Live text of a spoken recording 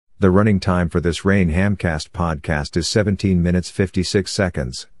The running time for this Rain Hamcast podcast is 17 minutes 56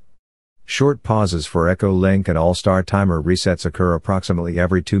 seconds. Short pauses for echo link and all-star timer resets occur approximately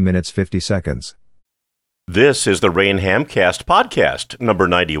every 2 minutes 50 seconds. This is the Rain Hamcast podcast, number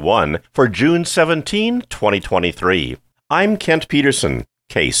 91, for June 17, 2023. I'm Kent Peterson,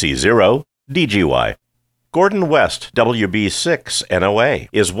 KC0, DGY. Gordon West, WB6NOA,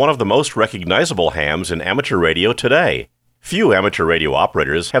 is one of the most recognizable hams in amateur radio today. Few amateur radio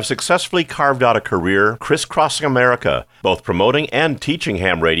operators have successfully carved out a career crisscrossing America, both promoting and teaching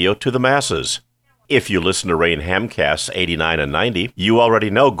ham radio to the masses. If you listen to Rain Hamcasts 89 and 90, you already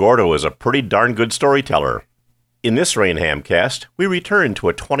know Gordo is a pretty darn good storyteller. In this Rain Hamcast, we return to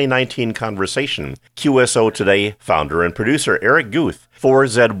a 2019 conversation QSO Today founder and producer Eric Guth,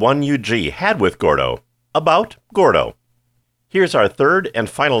 4Z1UG, had with Gordo about Gordo. Here's our third and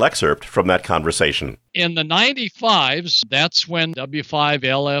final excerpt from that conversation. In the 95s, that's when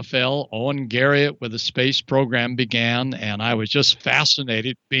W5LFL, Owen Garriott with the space program began, and I was just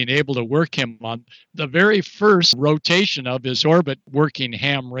fascinated being able to work him on the very first rotation of his orbit working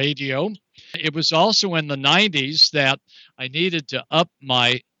ham radio. It was also in the 90s that I needed to up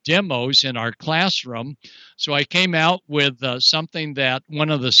my demos in our classroom. So I came out with something that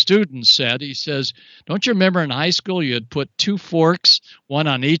one of the students said. He says, don't you remember in high school you'd put two forks, one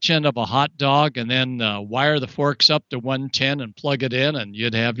on each end of a hot dog, and then wire the forks up to 110 and plug it in, and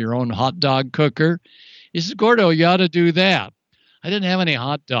you'd have your own hot dog cooker? He says, Gordo, you ought to do that. I didn't have any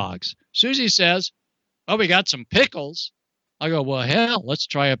hot dogs. Susie says, oh, we got some pickles. I go, well, hell, let's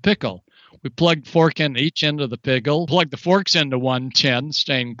try a pickle. We plugged fork in each end of the pickle, plugged the forks into 110,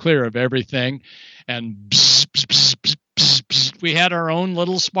 staying clear of everything, and pss, pss, pss, pss, pss, pss, we had our own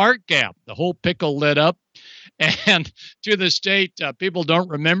little spark gap. The whole pickle lit up. And to this date, people don't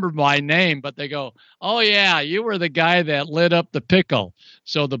remember my name, but they go, oh, yeah, you were the guy that lit up the pickle.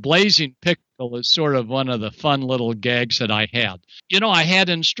 So the blazing pickle is sort of one of the fun little gags that I had. You know, I had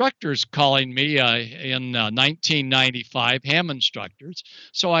instructors calling me in 1995, ham instructors.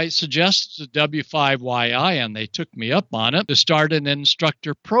 So I suggested W5YI, and they took me up on it to start an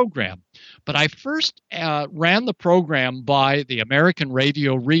instructor program. But I first ran the program by the American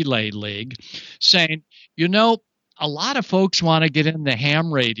Radio Relay League, saying, you know, a lot of folks want to get into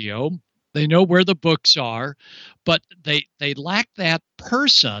ham radio. They know where the books are, but they lack that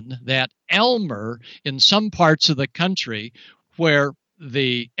person, that Elmer in some parts of the country where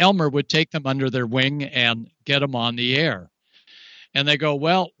the Elmer would take them under their wing and get them on the air. And they go,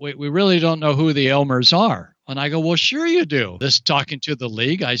 well, we really don't know who the Elmers are. And I go, well, sure you do. This talking to the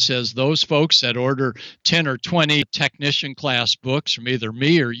league, I says, those folks that order 10 or 20 technician class books from either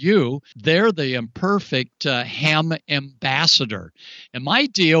me or you, they're the imperfect ham ambassador. And my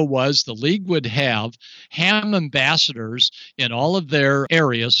deal was the league would have ham ambassadors in all of their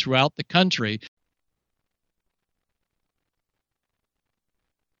areas throughout the country.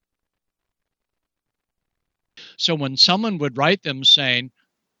 So when someone would write them saying,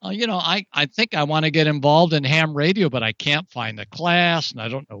 you know, I think I want to get involved in ham radio, but I can't find a class, and I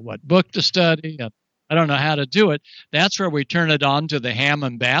don't know what book to study, and I don't know how to do it. That's where we turn it on to the ham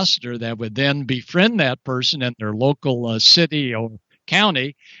ambassador that would then befriend that person in their local city or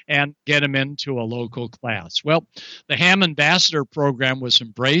county and get them into a local class. Well, the Ham Ambassador program was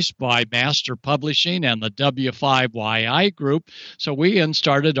embraced by Master Publishing and the W5YI group. So we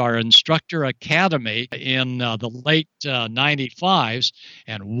started our Instructor Academy in the late 95s.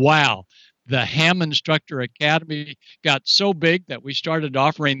 And wow, the Ham Instructor Academy got so big that we started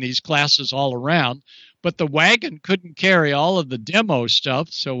offering these classes all around. But the wagon couldn't carry all of the demo stuff,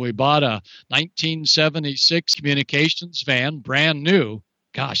 so we bought a 1976 communications van, brand new.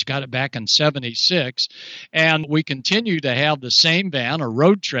 Gosh, got it back in 76. And we continue to have the same van, a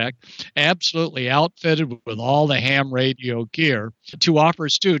Road Trek, absolutely outfitted with all the ham radio gear to offer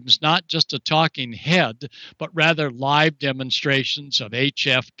students not just a talking head, but rather live demonstrations of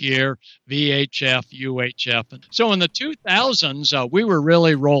HF gear, VHF, UHF. So in the 2000s, we were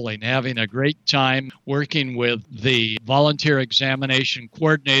really rolling, having a great time working with the volunteer examination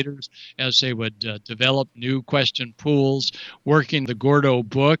coordinators as they would develop new question pools, working the Gordo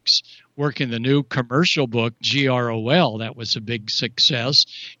books, working the new commercial book, GROL, that was a big success,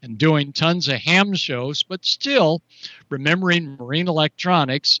 and doing tons of ham shows, but still remembering marine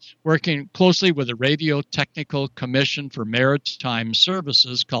electronics, working closely with the Radio Technical Commission for Maritime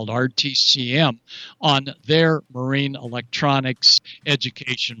Services, called RTCM, on their marine electronics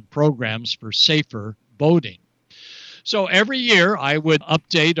education programs for safer boating. So every year I would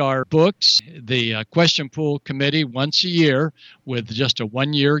update our books. The question pool committee once a year with just a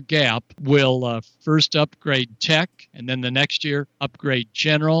 1-year gap will first upgrade tech, and then the next year upgrade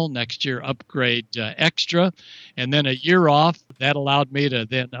general, next year upgrade extra, and then a year off. That allowed me to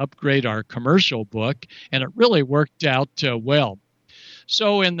then upgrade our commercial book, and it really worked out well.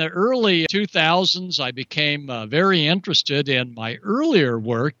 So in the early 2000s, I became very interested in my earlier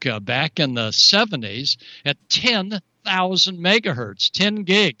work back in the 70s at 10,000 megahertz, 10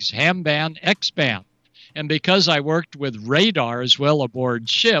 gigs, ham band, X band. And because I worked with radar as well aboard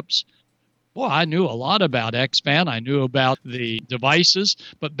ships, well, I knew a lot about X-band. I knew about the devices.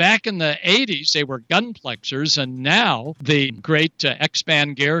 But back in the 80s, they were gunplexers. And now the great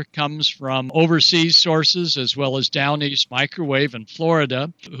X-band gear comes from overseas sources as well as Down East Microwave in Florida,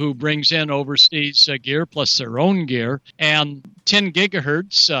 who brings in overseas gear plus their own gear. And 10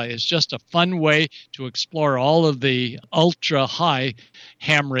 gigahertz is just a fun way to explore all of the ultra-high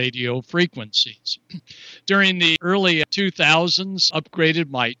ham radio frequencies. During the early 2000s, upgraded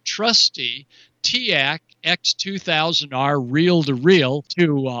my trusty TIAC X2000R reel-to-reel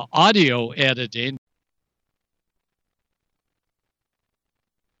to audio editing.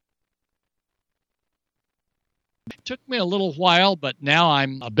 It took me a little while, but now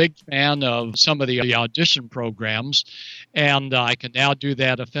I'm a big fan of some of the audition programs, and I can now do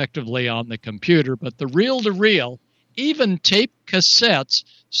that effectively on the computer. But the reel-to-reel, even tape cassettes,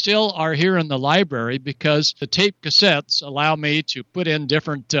 still are here in the library because the tape cassettes allow me to put in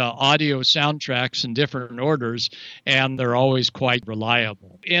different audio soundtracks in different orders, and they're always quite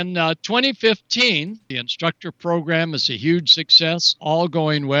reliable. In 2015, the instructor program is a huge success, all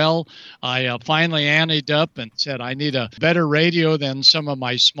going well. I finally anteed up and said I need a better radio than some of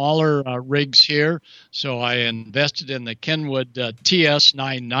my smaller rigs here, so I invested in the Kenwood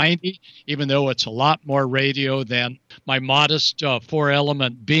TS990, even though it's a lot more radio than my modest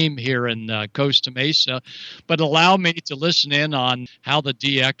 4-element beam here in Costa Mesa, but allow me to listen in on how the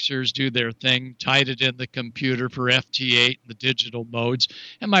DXers do their thing, tied it in the computer for FT8 and the digital modes.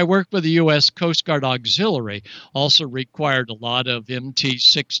 And my work with the U.S. Coast Guard Auxiliary also required a lot of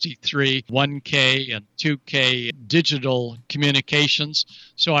MT63, 1K, and 2K digital communications.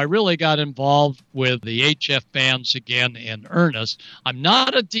 So I really got involved with the HF bands again in earnest. I'm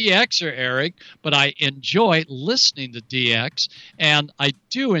not a DXer, Eric, but I enjoy listening to DX, and I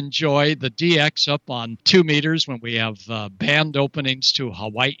do enjoy the DX up on 2 meters when we have band openings to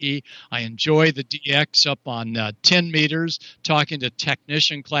Hawaii. I enjoy the DX up on 10 meters, talking to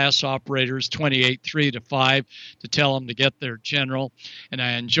technician class operators 28.3 to 5 to tell them to get their general. And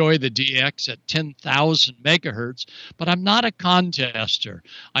I enjoy the DX at 10,000 megahertz, but I'm not a contester.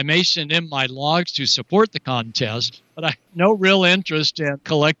 I may send in my logs to support the contest, but I have no real interest in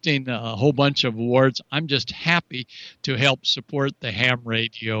collecting a whole bunch of awards. I'm just happy to help support the ham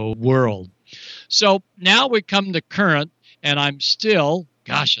radio world. So now we come to current, and I'm still,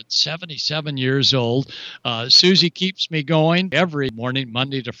 at 77 years old. Susie keeps me going every morning,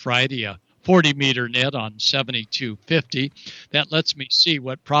 Monday to Friday, 40-meter net on 7250. That lets me see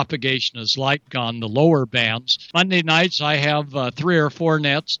what propagation is like on the lower bands. Monday nights, I have 3 or 4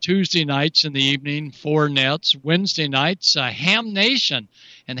 nets. Tuesday nights in the evening, 4 nets. Wednesday nights, Ham Nation.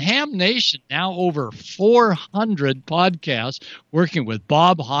 And Ham Nation, now over 400 podcasts, working with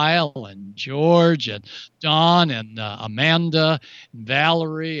Bob Heil and George and Don and Amanda and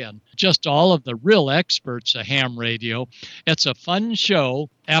Valerie and just all of the real experts of ham radio. It's a fun show.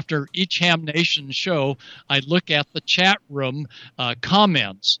 After each Ham Nation show, I look at the chat room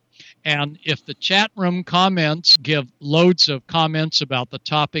comments. And if the chat room comments give loads of comments about the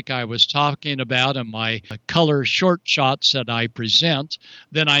topic I was talking about and my color short shots that I present,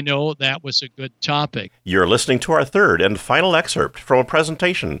 then I know that was a good topic. You're listening to our third and final excerpt from a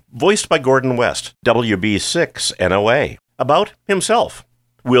presentation voiced by Gordon West, WB6NOA, about himself.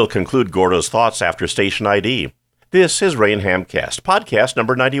 We'll conclude Gordo's thoughts after station ID. This is Rain Hamcast, podcast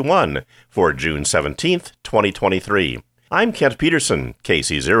number 91 for June 17th, 2023. I'm Kent Peterson,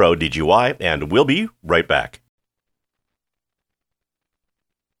 KC0DGY, and we'll be right back.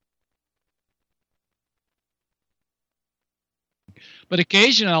 But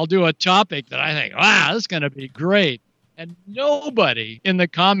occasionally I'll do a topic that I think, this is going to be great. And nobody in the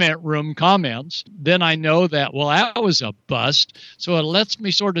comment room comments, then I know that, that was a bust. So it lets me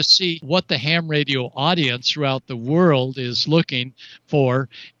sort of see what the ham radio audience throughout the world is looking for.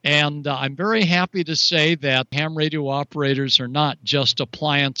 And I'm very happy to say that ham radio operators are not just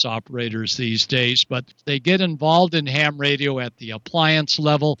appliance operators these days, but they get involved in ham radio at the appliance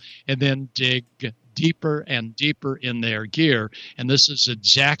level and then dig deeper and deeper in their gear. And this is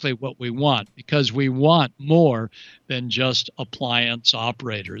exactly what we want, because we want more than just appliance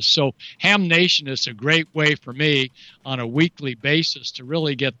operators. So Ham Nation is a great way for me on a weekly basis to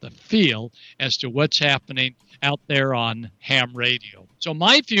really get the feel as to what's happening out there on ham radio. So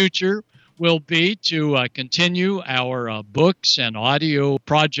my future will be to continue our books and audio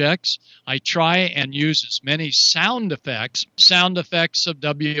projects. I try and use as many sound effects of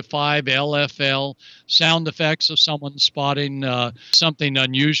W5, LFL, sound effects of someone spotting something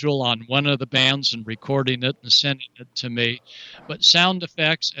unusual on one of the bands and recording it and sending it to me. But sound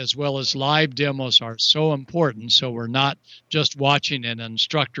effects as well as live demos are so important, so we're not just watching an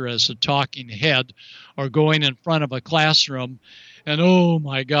instructor as a talking head or going in front of a classroom and, oh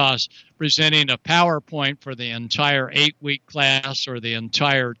my gosh, presenting a PowerPoint for the entire 8-week class or the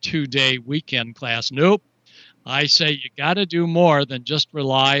entire 2-day weekend class. Nope. I say you got to do more than just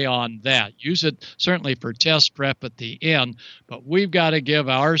rely on that. Use it certainly for test prep at the end, but we've got to give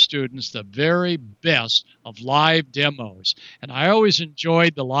our students the very best of live demos. And I always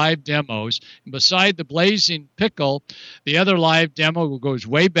enjoyed the live demos. And beside the Blazing Pickle, the other live demo goes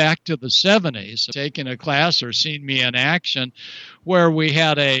way back to the 70s, taking a class or seeing me in action, where we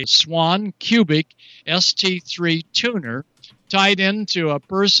had a Swan Cubic ST3 tuner tied into a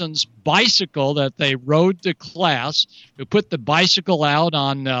person's bicycle that they rode to class. We put the bicycle out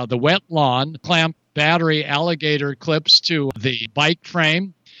on the wet lawn, clamped battery alligator clips to the bike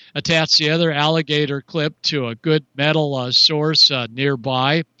frame, attached the other alligator clip to a good metal source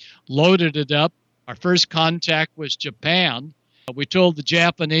nearby, loaded it up. Our first contact was Japan. We told the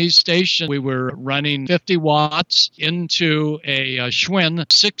Japanese station we were running 50 watts into a Schwinn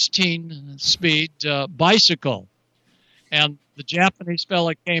 16-speed bicycle. And the Japanese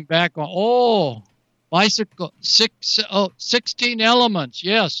fella came back on, bicycle, 16 elements,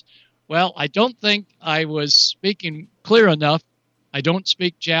 yes. Well, I don't think I was speaking clear enough. I don't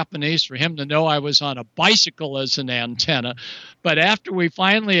speak Japanese for him to know I was on a bicycle as an antenna. But after we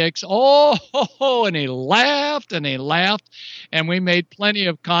finally, and he laughed, and we made plenty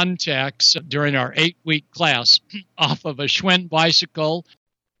of contacts during our 8-week class off of a Schwinn bicycle.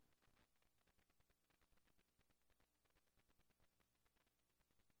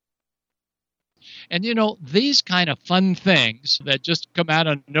 And, these kind of fun things that just come out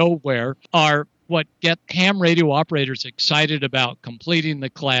of nowhere are what get ham radio operators excited about completing the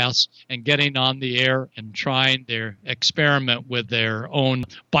class and getting on the air and trying their experiment with their own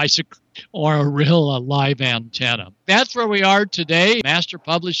bicycle or a real live antenna. That's where we are today. Master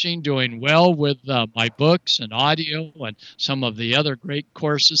Publishing doing well with my books and audio and some of the other great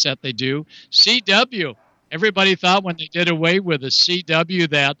courses that they do. CW. Everybody thought when they did away with the CW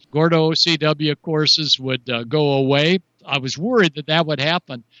that Gordo CW courses would go away. I was worried that would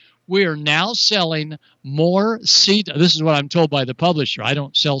happen. We are now selling more CW. This is what I'm told by the publisher. I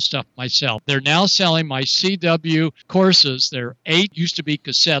don't sell stuff myself. They're now selling my CW courses. They're 8, used to be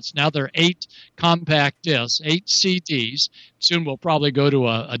cassettes. Now they're 8 compact discs, 8 CDs. Soon we'll probably go to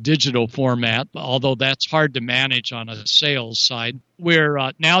a digital format, although that's hard to manage on a sales side.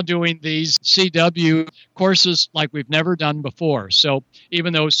 We're now doing these CW courses like we've never done before. So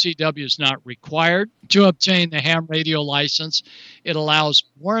even though CW is not required to obtain the ham radio license, it allows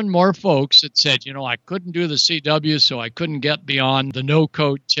more and more folks that said, I couldn't do the CW, so I couldn't get beyond the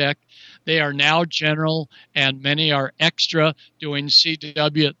no-code tech. They are now general, and many are extra, doing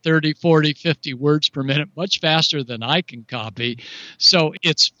CW at 30, 40, 50 words per minute, much faster than I can copy. So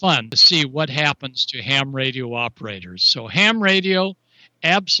it's fun to see what happens to ham radio operators. So ham radio,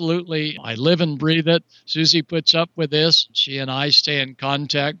 absolutely, I live and breathe it. Susie puts up with this. She and I stay in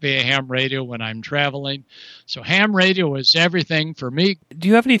contact via ham radio when I'm traveling. So ham radio is everything for me. Do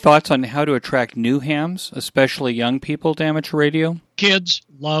you have any thoughts on how to attract new hams, especially young people, to amateur radio? Kids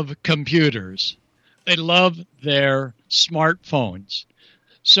love computers. They love their smartphones.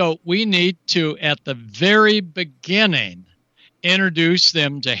 So we need to, at the very beginning, introduce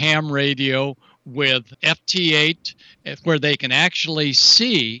them to ham radio with FT8, where they can actually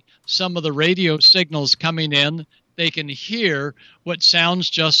see some of the radio signals coming in. They can hear what sounds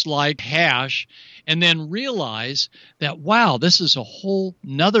just like hash, and then realize that, wow, this is a whole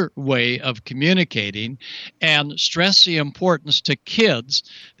nother way of communicating, and stress the importance to kids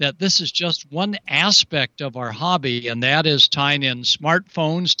that this is just one aspect of our hobby, and that is tying in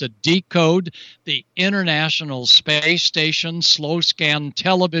smartphones to decode the International Space Station slow scan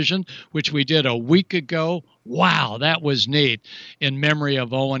television, which we did a week ago. Wow, that was neat, in memory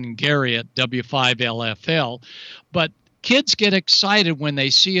of Owen and Gary at W5LFL. But kids get excited when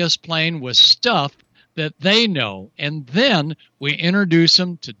they see us playing with stuff that they know. And then we introduce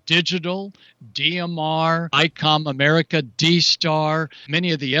them to digital, DMR, ICOM America, D-Star,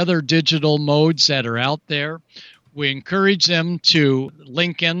 many of the other digital modes that are out there. We encourage them to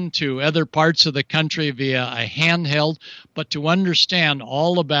link into other parts of the country via a handheld, but to understand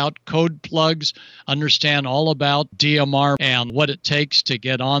all about code plugs, understand all about DMR and what it takes to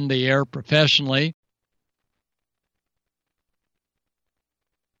get on the air professionally.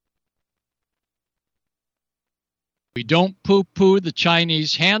 We don't poo-poo the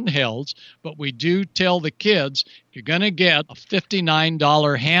Chinese handhelds, but we do tell the kids, you're going to get a $59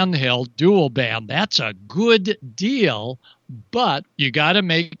 handheld dual band. That's a good deal, but you got to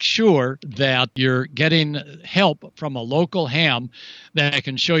make sure that you're getting help from a local ham that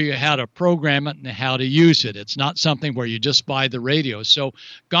can show you how to program it and how to use it. It's not something where you just buy the radio. So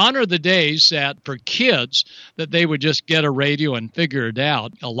gone are the days that for kids that they would just get a radio and figure it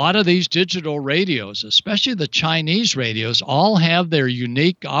out. A lot of these digital radios, especially the Chinese radios, all have their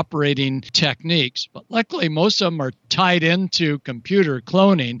unique operating techniques, but luckily most of them are tied into computer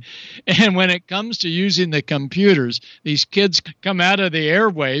cloning. And when it comes to using the computers, these kids come out of the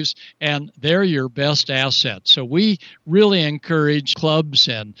airwaves and they're your best asset. So we really encourage clubs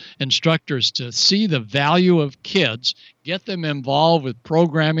and instructors to see the value of kids, get them involved with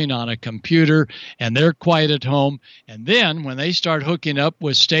programming on a computer, and they're quiet at home. And then when they start hooking up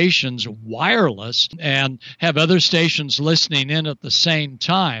with stations wireless and have other stations listening in at the same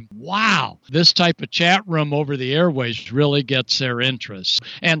time, wow, this type of chat room over the airwaves really gets their interest.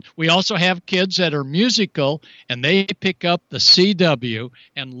 And we also have kids that are musical, and they pick up the CW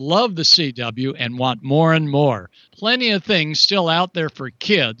and love the CW and want more and more. Plenty of things still out there for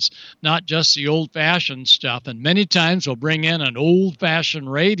kids, not just the old-fashioned stuff. And many times we'll bring in an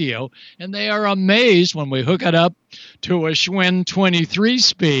old-fashioned radio, and they are amazed when we hook it up to a Schwinn 23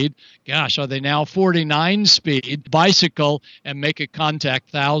 speed. Gosh, are they now 49 speed bicycle and make a contact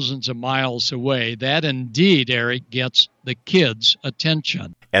thousands of miles away? That indeed, Eric, gets the kids'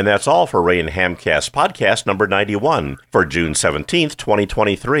 attention. And that's all for Rain Hamcast Podcast number 91 for June 17th,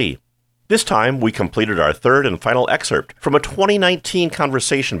 2023. This time, we completed our third and final excerpt from a 2019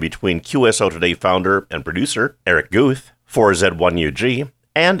 conversation between QSO Today founder and producer Eric Guth, 4Z1UG,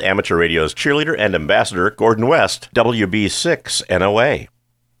 and amateur radio's cheerleader and ambassador Gordon West, WB6NOA.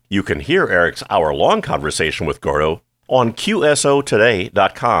 You can hear Eric's hour-long conversation with Gordo on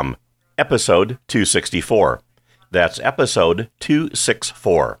QSOtoday.com, episode 264. That's episode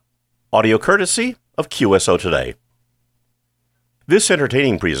 264. Audio courtesy of QSO Today. This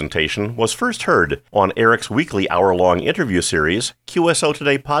entertaining presentation was first heard on Eric's weekly hour-long interview series, QSO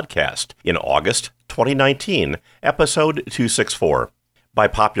Today Podcast, in August 2019, episode 264. By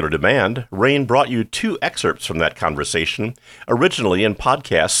popular demand, Rain brought you two excerpts from that conversation, originally in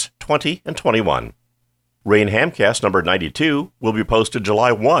podcasts 20 and 21. Rain Hamcast number 92 will be posted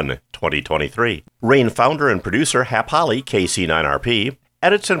July 1, 2023. Rain founder and producer Hap Holly, KC9RP,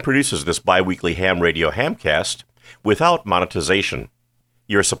 edits and produces this bi-weekly ham radio hamcast without monetization.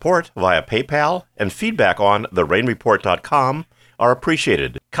 Your support via PayPal and feedback on therainreport.com are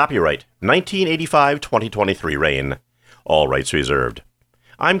appreciated. Copyright 1985-2023 Rain. All rights reserved.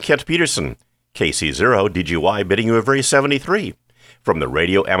 I'm Kent Peterson, KC0 DGY, bidding you a very 73 from the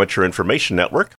Radio Amateur Information Network